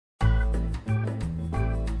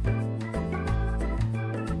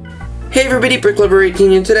Hey everybody,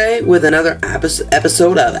 BrickLover18 here today with another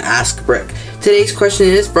episode of Ask Brick. Today's question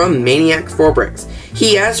is from Maniac4Bricks.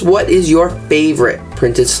 He asks, what is your favorite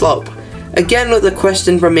printed slope? Again with a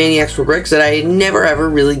question from Maniac4Bricks that I had never ever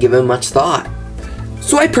really given much thought.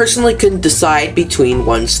 So I personally couldn't decide between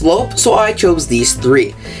one slope, so I chose these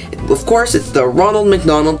three. Of course, it's the Ronald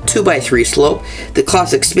McDonald 2x3 slope, the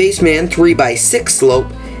Classic Spaceman 3x6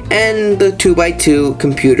 slope, and the 2x2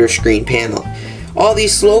 computer screen panel. All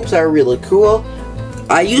these slopes are really cool.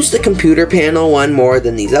 I use the computer panel one more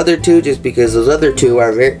than these other two just because those other two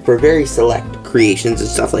are for very select creations and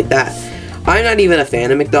stuff like that. I'm not even a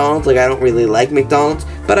fan of McDonald's, like I don't really like McDonald's,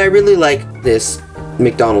 but I really like this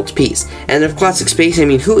McDonald's piece. And of Classic Space, I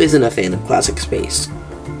mean, who isn't a fan of Classic Space?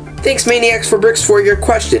 Thanks Maniacs4Bricks for your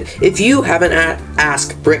question. If you have an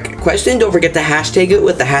Ask Brick question, don't forget to hashtag it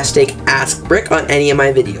with the hashtag AskBrick on any of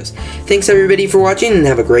my videos. Thanks everybody for watching and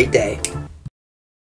have a great day.